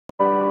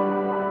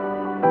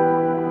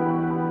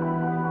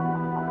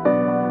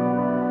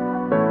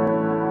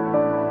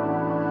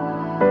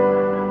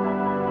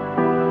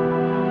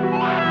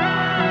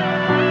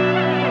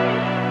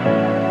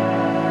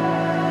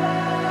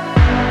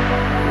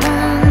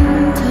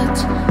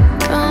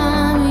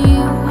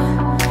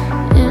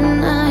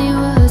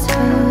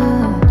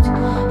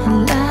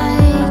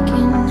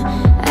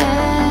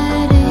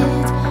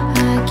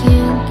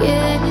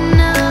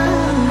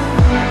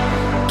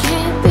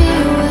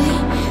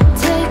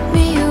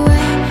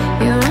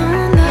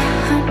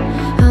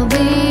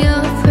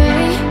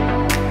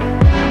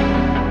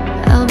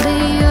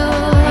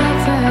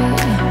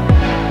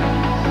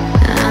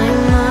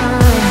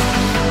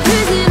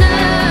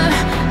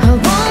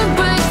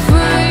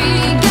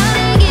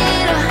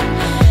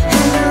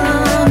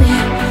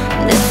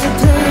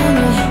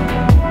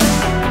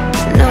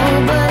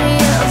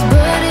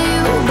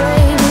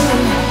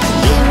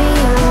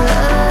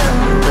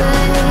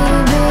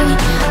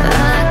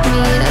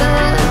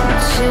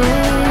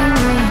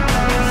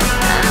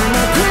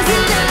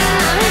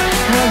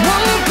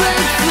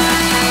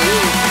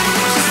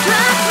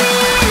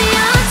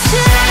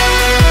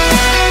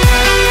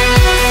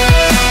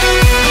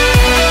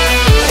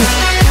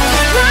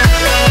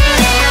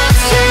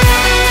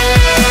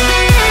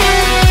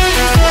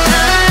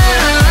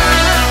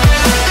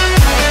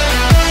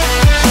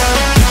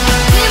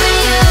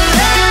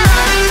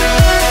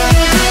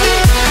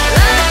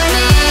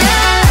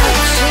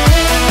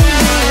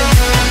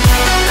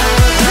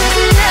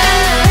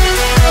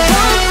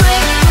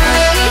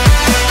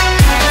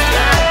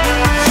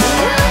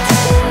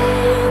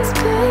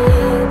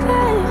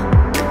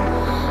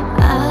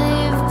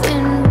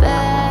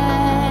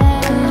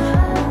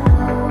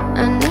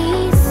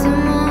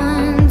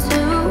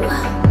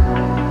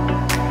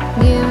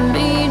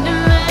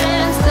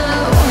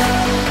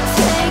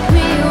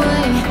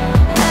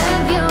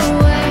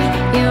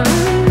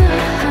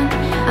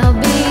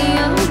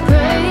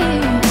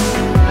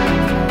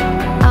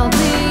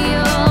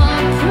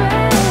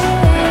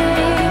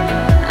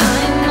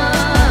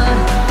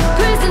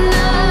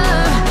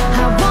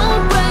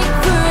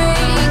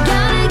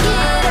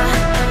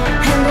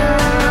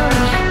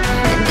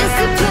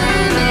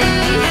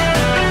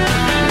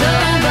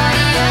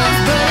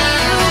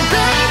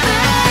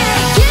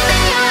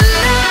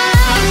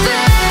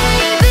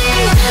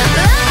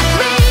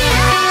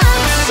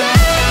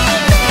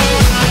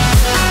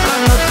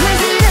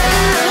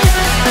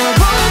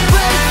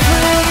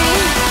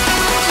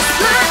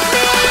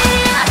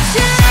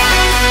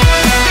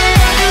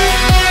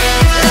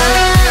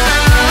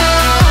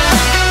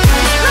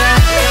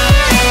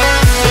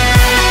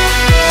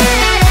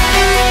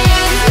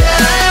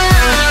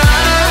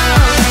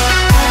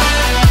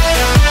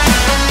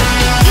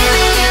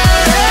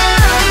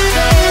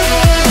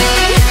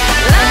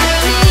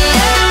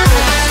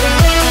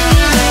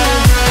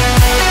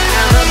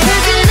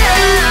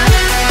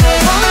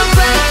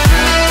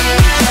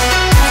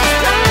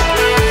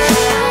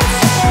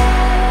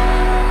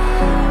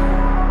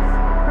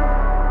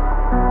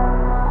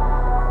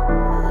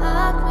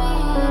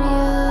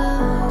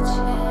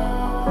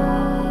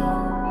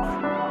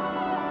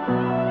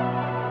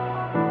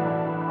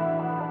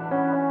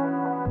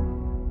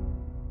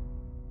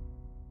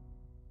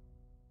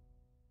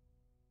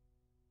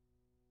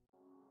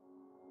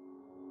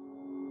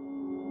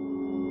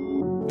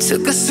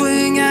Took a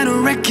swing at a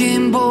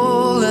wrecking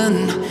ball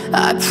and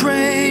I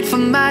prayed for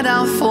my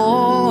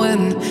downfall,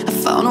 and I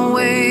found a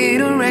way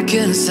to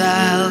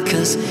reconcile,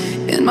 'cause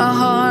in my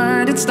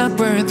heart it's not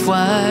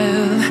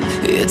worthwhile.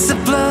 It's a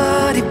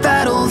bloody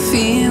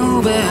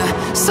battlefield where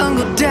some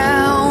go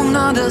down,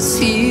 others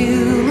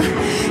heal.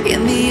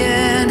 In the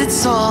end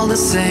it's all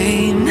the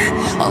same.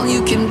 All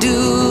you can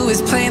do is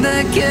play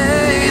the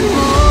game.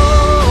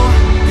 Oh,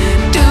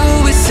 do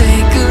we say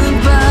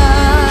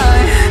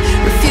goodbye?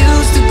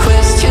 Refuse to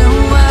question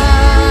why.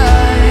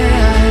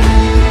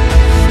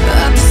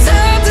 I'm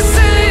sad to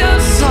say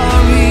I'm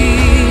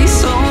sorry,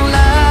 so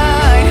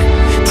lie.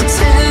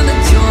 Pretend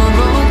that you're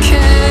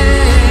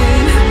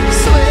okay.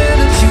 Swear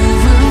that you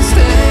will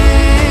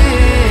stay.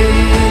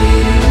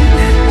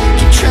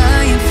 Keep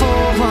trying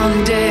for one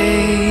day.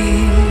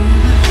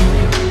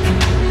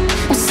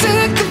 I'm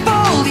sick of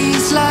all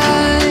these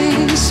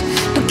lies.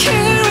 Don't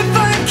care if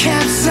I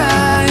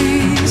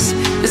capsize.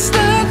 There's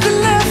nothing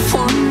left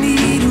for me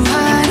to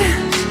hide.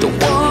 Don't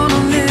wanna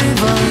live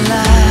a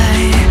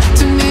lie.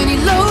 Too many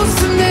lows,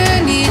 too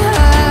many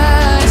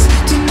highs.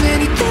 Too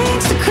many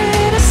things to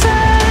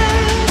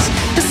criticize.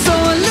 And so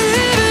I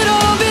leave it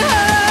all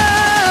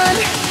behind.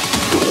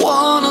 Don't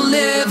wanna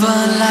live a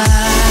lie.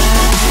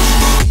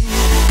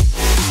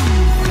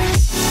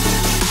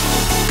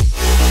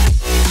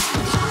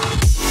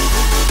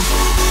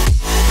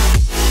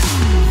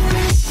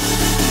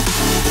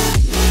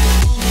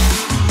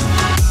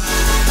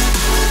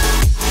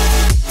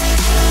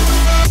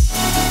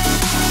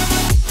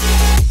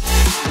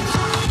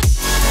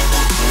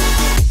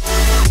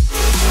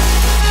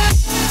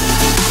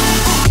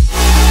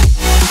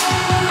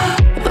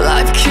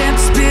 Life kept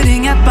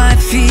spitting at my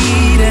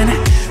feet and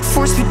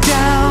forced me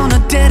down a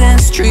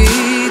dead-end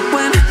street,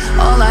 when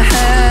all I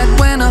had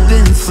went up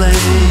in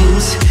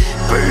flames,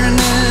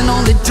 burning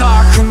only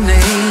dark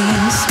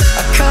remains.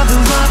 I cover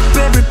up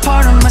every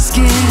part of my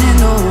skin,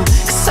 oh,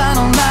 'cause I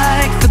don't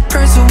like the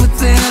person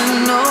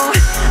within. Oh,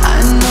 I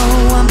know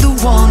I'm the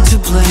one to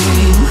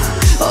blame.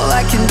 All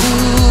I can do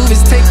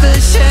is take the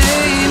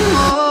shame.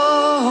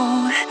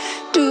 Oh,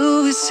 do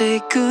we say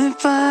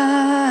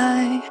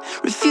goodbye?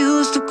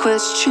 Refuse to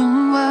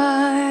question why.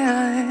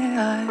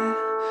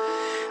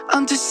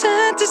 I'm too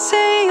sad to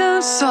say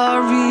I'm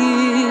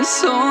sorry,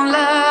 so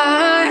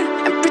lie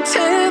and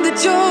pretend that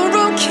you're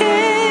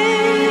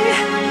okay.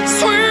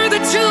 Swear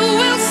that you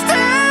will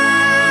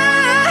stay.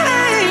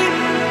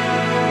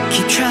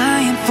 Keep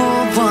trying for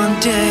one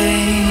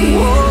day.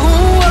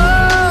 Whoa,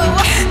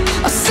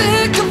 I'm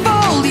sick of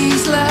all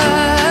these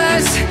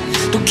lies.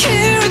 Don't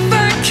care if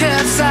I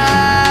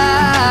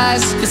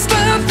capsize. There's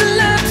nothing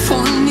left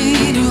for me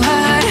to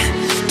hide.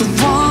 Don't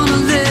wanna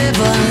live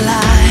a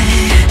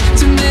lie.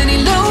 Too many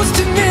lows,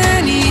 too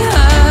many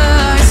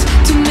highs.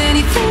 Too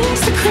many things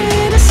to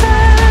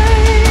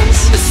criticize.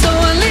 So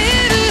I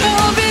leave it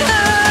all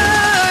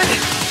behind.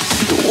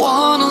 Don't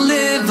wanna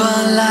live a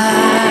lie.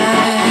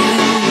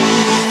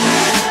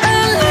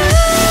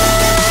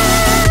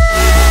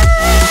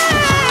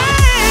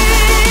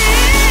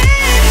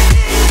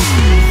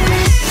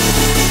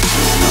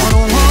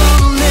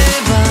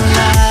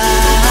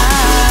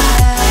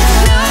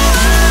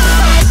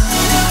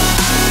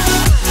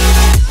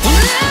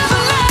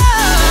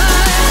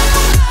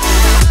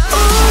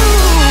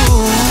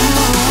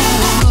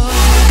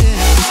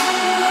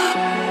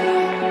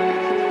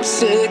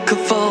 Sick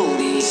of all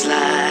these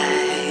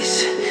lies.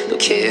 Don't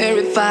care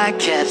if I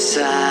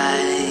capsize.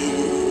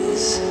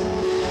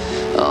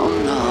 Oh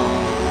no.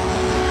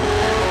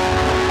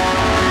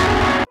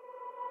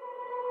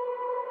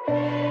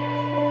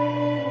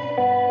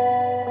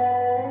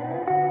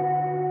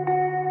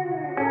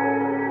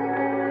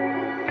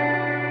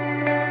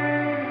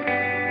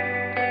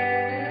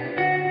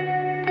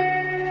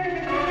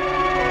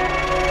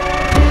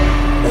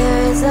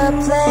 There is a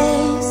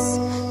place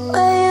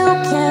where you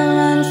can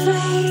run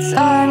free.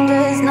 Time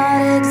does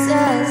not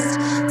exist.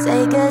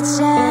 Take a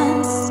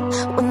chance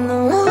when the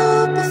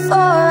road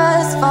before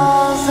us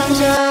falls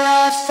under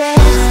our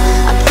face.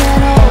 I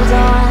can't hold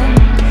on.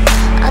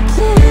 I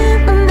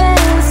can't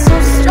remain so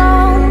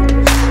strong.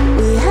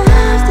 We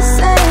have the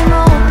same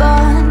old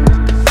bond,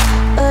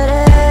 but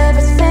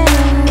everything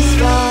is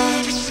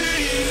wrong.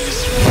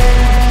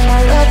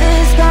 My love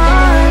is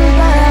gone,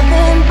 but I've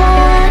been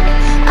born.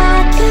 I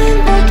can't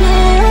make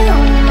it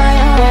on my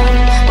own.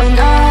 When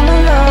I'm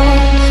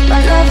alone, my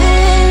love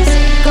is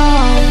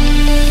gone.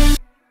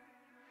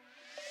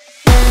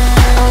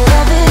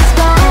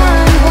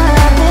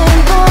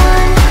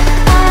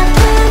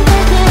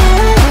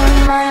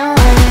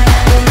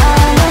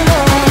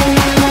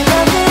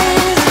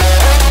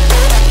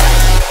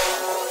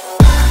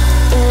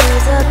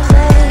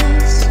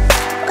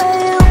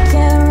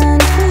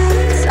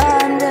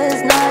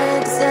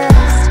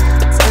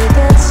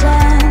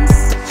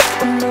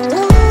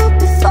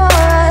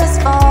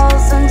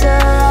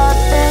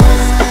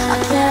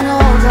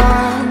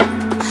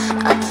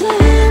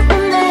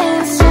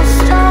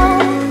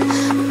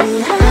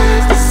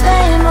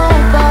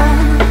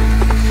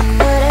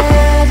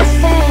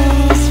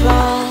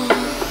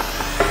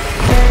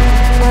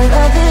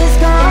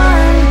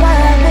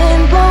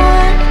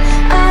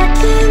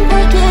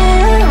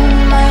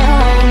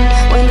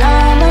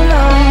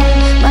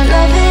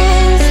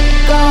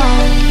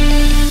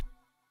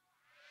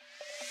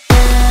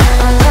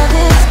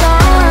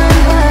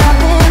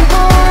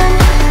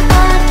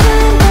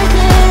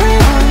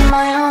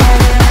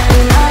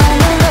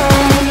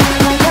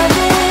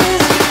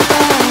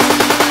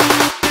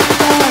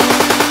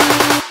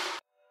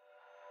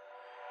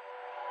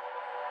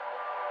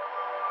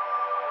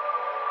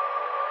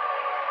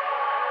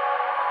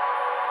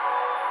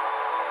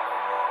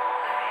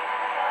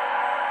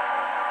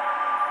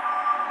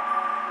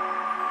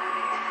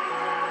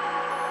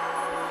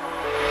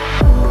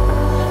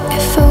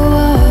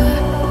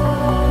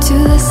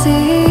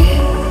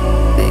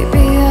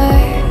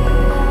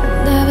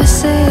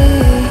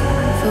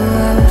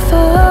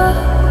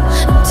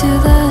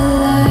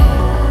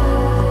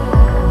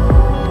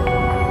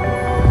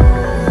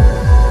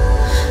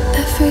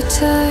 Every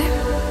time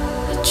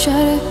I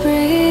try to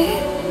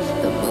breathe,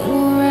 the moon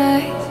will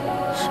rise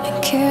and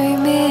carry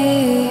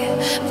me.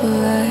 For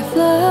I've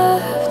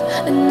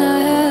loved and I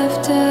have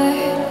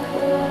died.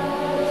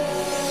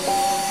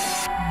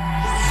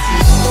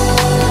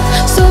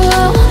 So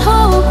I won't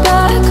hold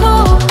back,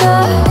 hold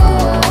back.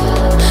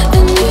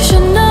 And you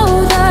should know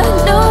that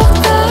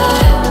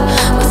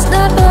what's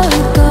never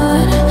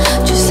gone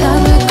just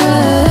have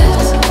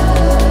regrets.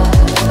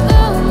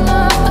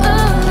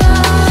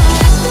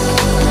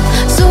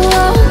 So I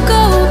won't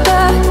go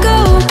back, go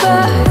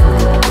back.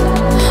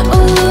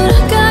 Oh Lord,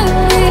 I got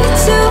me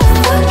to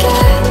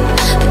forget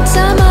the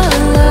time I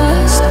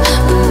lost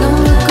with no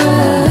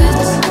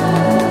regrets.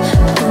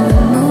 And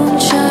the moon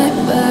shine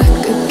back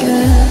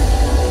again.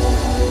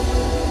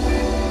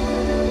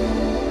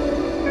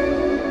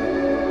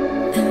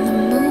 And the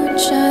moon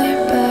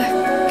shine back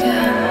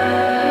again.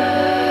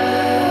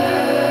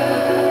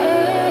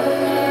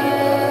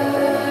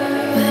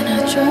 When I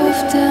drove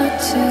down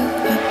to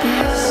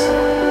Abyss,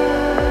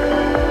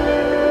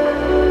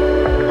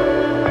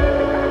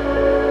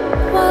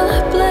 while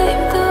I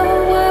blame the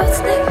world's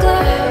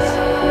neglect,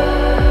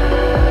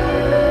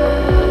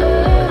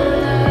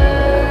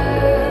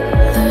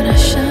 Lord, I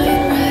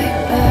shine right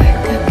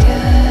back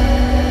again.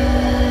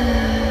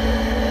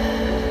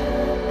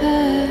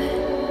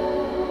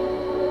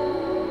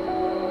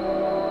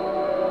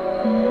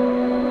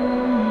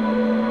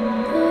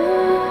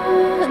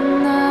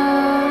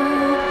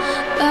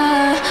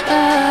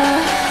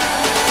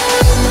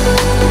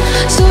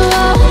 So I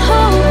won't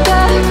hold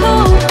back,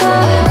 hold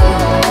back.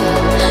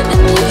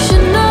 And you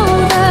should know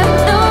that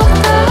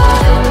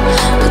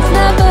what's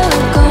never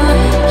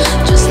gone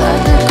just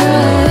like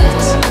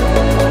regrets.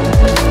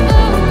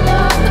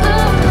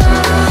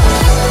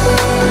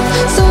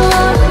 So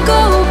I won't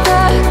go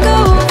back, go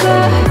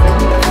back.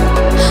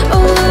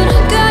 Oh Lord,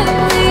 I got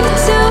me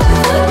to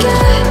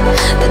forget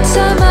the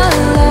time I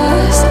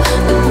lost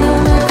with no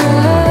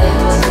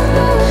regrets.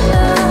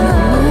 And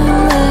the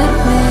moon let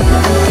me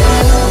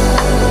forget.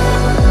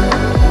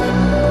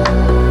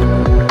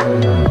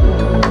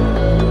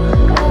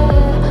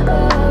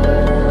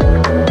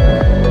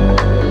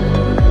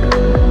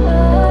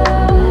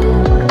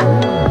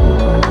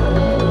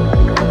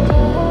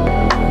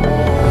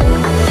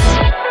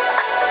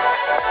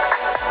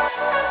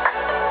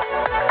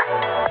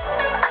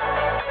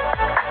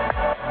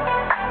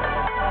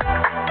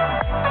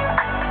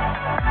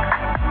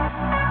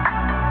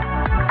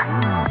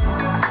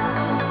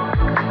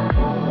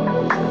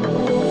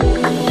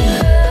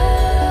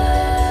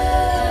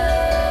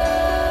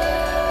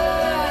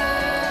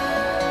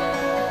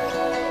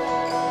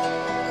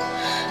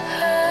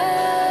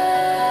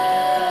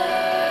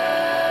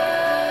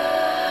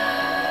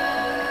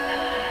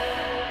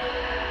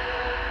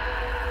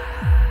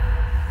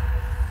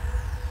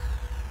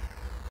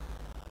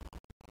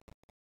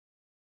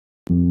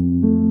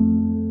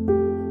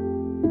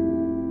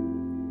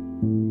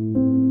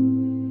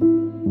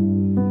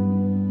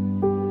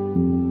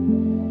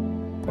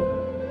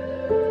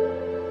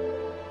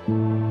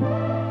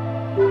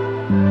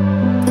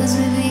 Cause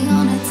we be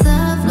on a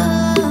tough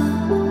love.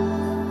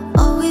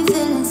 Oh, we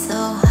feeling so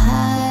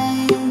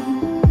high.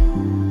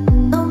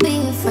 Don't be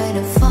afraid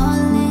of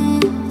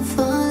falling,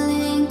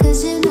 falling.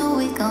 Cause you know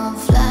we gon'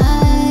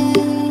 fly.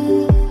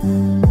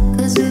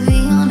 Cause we be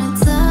on a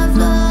tough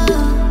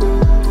love.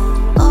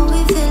 Oh,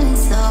 we feeling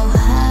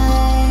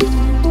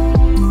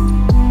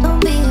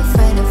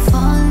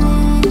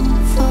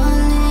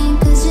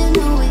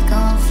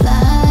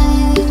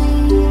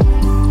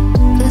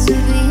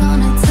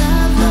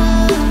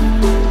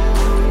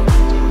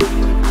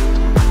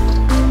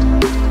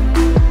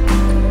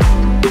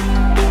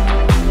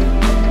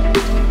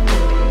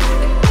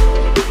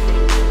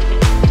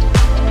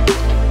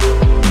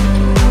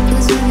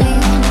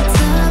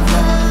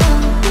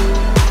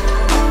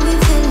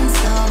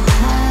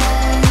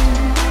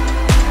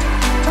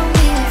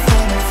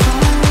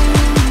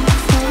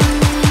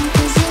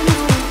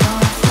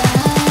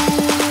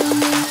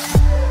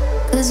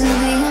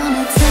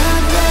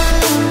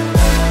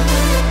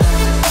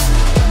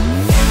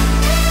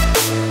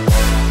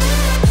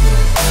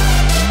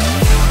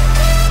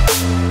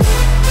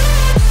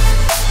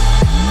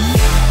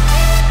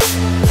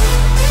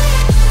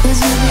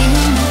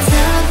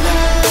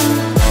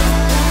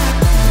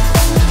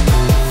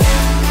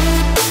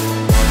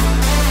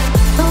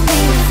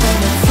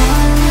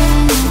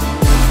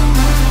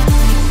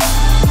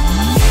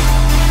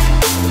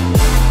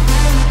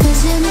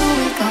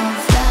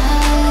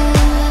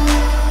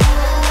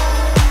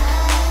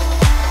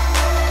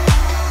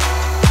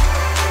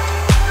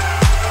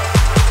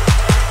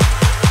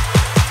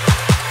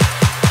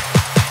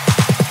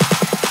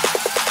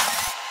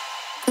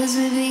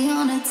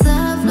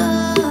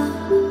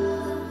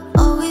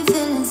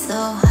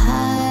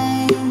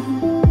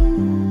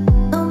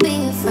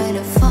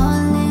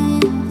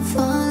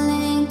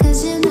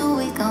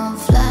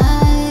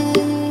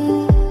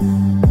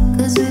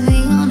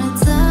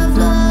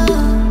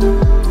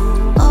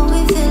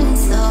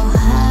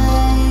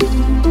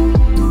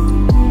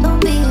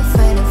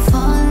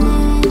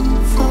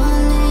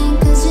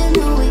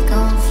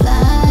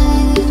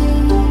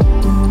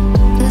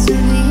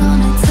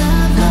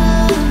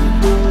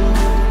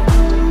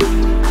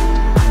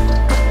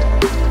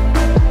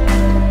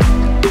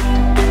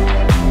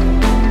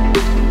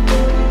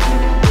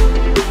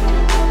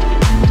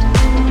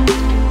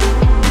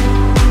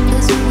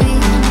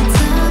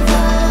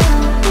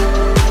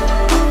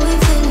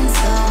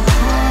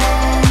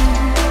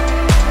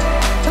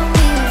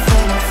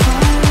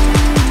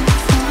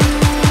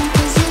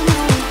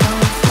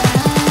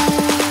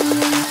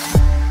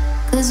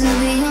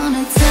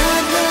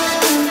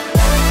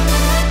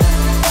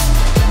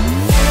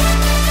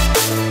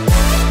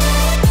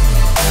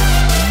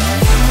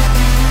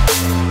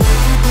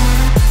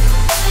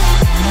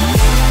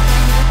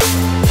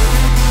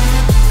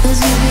 'cause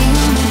you be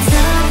on my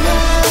top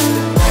love.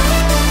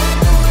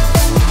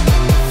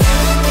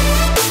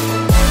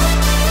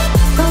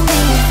 Don't be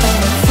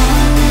afraid of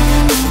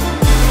falling,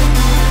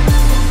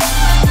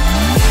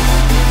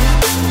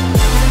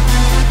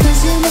 'cause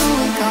you know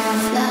we gon'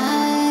 fly.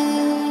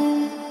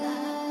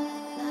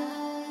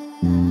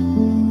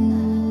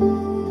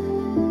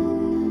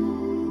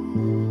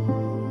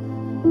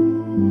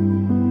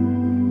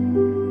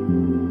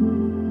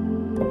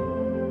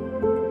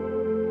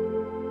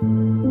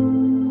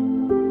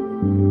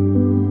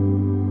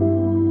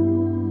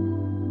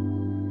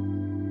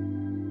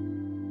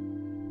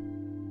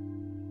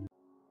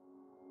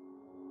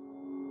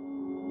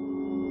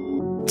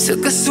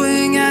 Took a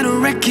swing at a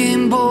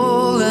wrecking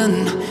ball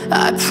and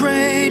I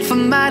prayed for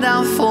my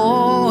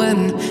downfall,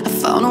 and I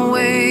found a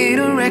way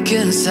to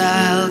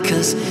reconcile,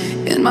 'cause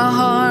in my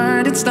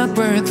heart it's not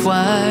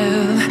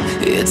worthwhile.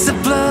 It's a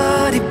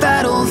bloody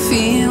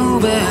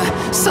battlefield where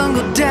sun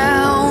go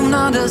down,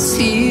 others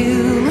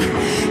heal.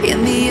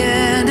 In the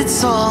end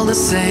it's all the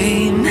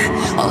same.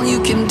 All you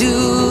can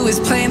do is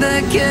play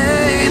the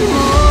game.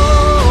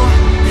 Oh,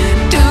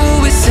 do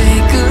we say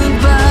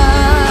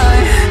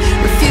goodbye?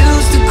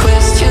 Refuse to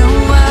question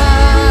why.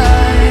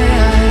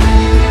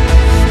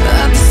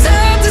 I'm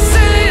sad to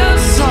say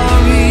I'm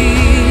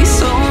sorry,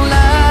 so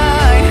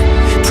lie.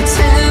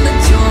 Pretend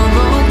that you're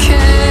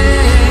okay.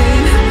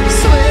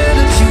 Swear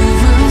that you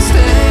will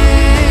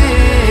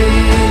stay.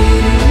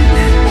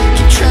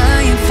 Keep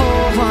trying for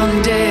one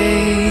day.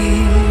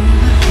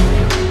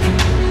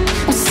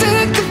 I'm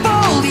sick of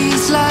all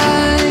these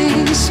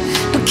lies.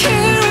 Don't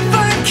care if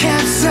I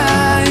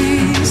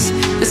capsize.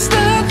 There's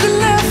nothing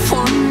left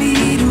for me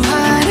to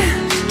hide.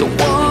 Don't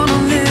wanna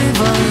live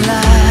a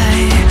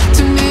lie.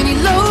 Too many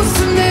lows,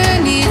 too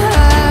many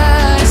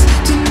highs.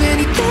 Too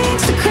many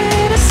things to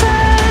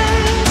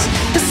criticize.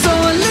 And so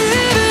I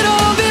leave it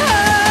all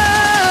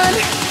behind.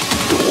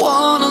 Don't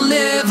wanna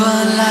live a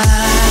lie.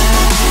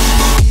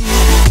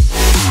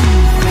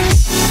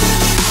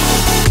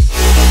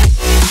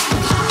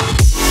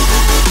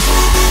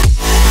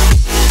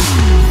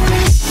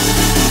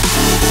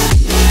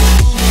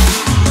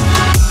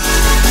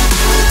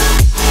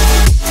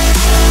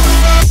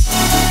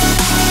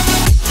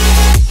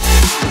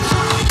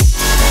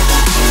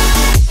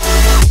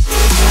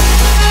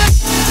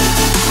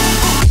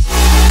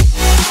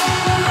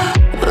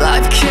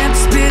 Life kept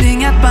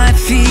spitting at my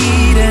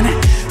feet and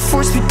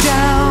forced me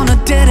down a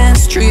dead-end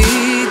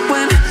street,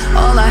 when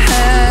all I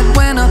had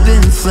went up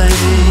in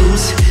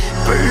flames,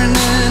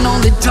 burning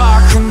only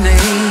dark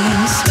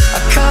remains. I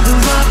cover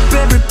up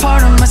every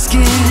part of my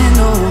skin,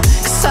 oh,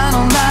 'cause I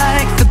don't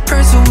like the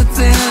person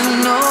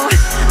within. Oh,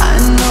 I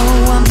know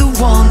I'm the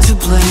one to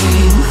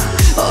blame.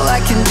 All I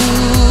can do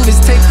is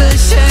take the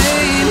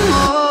shame.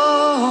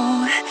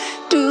 Oh,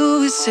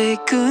 do we say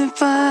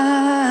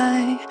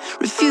goodbye?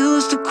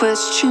 Refuse to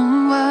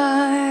question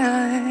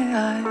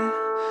why.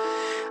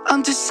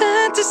 I'm too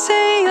sad to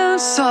say I'm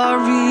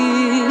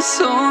sorry,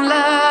 so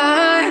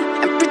lie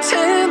and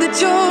pretend that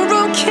you're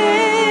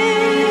okay.